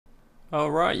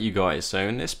Alright you guys, so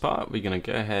in this part we're going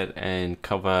to go ahead and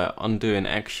cover undoing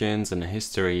actions and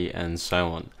history and so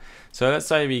on. So let's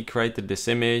say we created this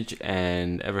image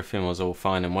and everything was all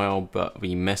fine and well, but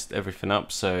we messed everything up,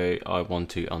 so I want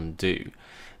to undo.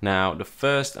 Now the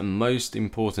first and most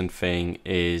important thing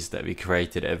is that we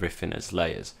created everything as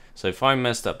layers. So if I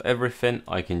messed up everything,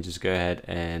 I can just go ahead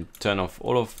and turn off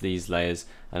all of these layers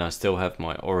and I still have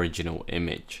my original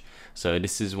image. So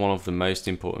this is one of the most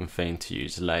important things, to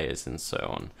use layers and so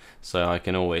on. So I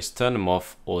can always turn them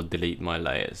off or delete my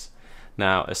layers.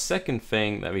 Now a second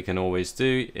thing that we can always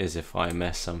do is if I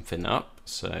mess something up.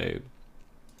 So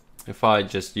if I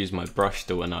just use my brush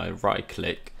tool and I right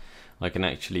click, I can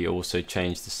actually also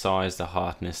change the size, the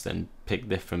hardness, and pick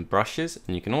different brushes,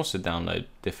 and you can also download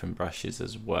different brushes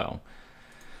as well.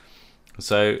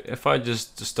 So if I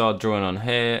just start drawing on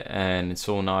here and it's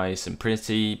all nice and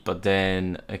pretty, but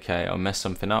then okay, I mess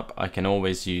something up, I can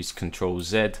always use Ctrl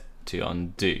Z to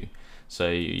undo. So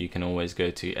you can always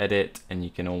go to edit and you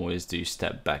can always do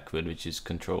step backward, which is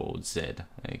Ctrl Z.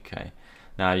 Okay,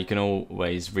 now you can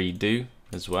always redo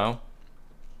as well.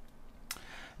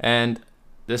 And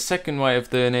the second way of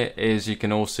doing it is you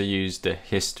can also use the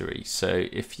history. So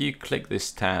if you click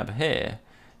this tab here,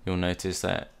 you'll notice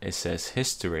that it says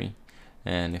history.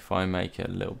 And if I make it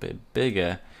a little bit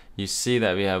bigger, you see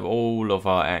that we have all of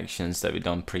our actions that we've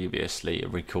done previously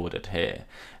recorded here.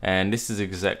 And this is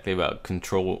exactly what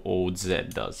Ctrl Alt Z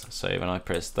does. So when I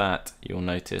press that, you'll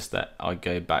notice that I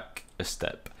go back a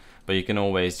step. But you can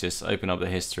always just open up the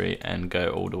history and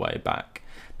go all the way back.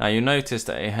 Now you'll notice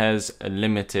that it has a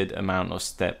limited amount of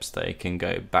steps that it can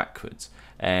go backwards.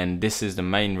 And this is the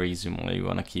main reason why you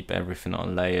want to keep everything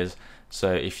on layers.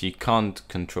 So if you can't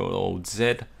Ctrl Alt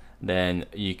Z, then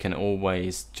you can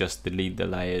always just delete the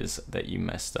layers that you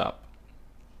messed up.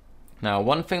 Now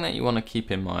one thing that you want to keep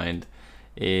in mind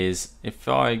is if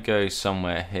I go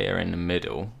somewhere here in the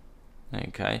middle,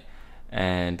 okay,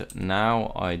 and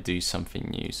now I do something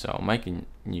new, so I'll make a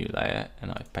new layer and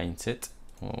I paint it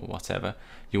or whatever,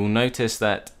 you'll notice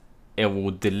that it will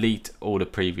delete all the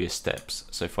previous steps.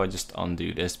 So if I just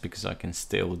undo this, because I can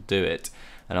still do it,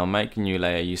 and I'll make a new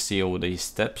layer, you see all these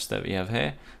steps that we have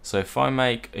here. So if I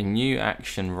make a new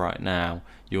action right now,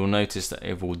 you'll notice that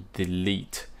it will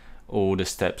delete all the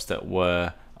steps that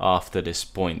were after this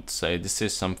point. So this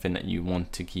is something that you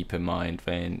want to keep in mind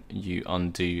when you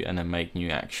undo and then make new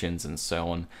actions and so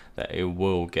on, that it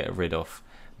will get rid of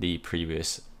the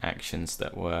previous actions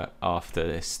that were after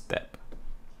this step.